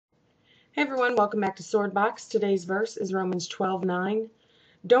Hey everyone, welcome back to Swordbox. Today's verse is Romans 12:9.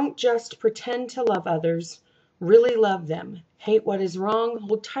 Don't just pretend to love others, really love them. Hate what is wrong,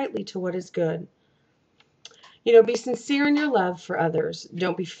 hold tightly to what is good. Be sincere in your love for others.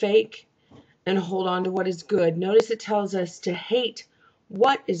 Don't be fake and hold on to what is good. Notice it tells us to hate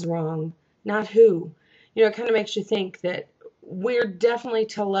what is wrong, not who. It kind of makes you think that we're definitely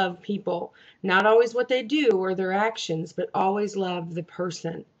to love people, not always what they do or their actions, but always love the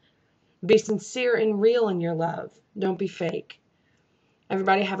person. Be sincere and real in your love. Don't be fake.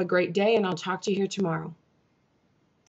 Everybody have a great day, and I'll talk to you here tomorrow.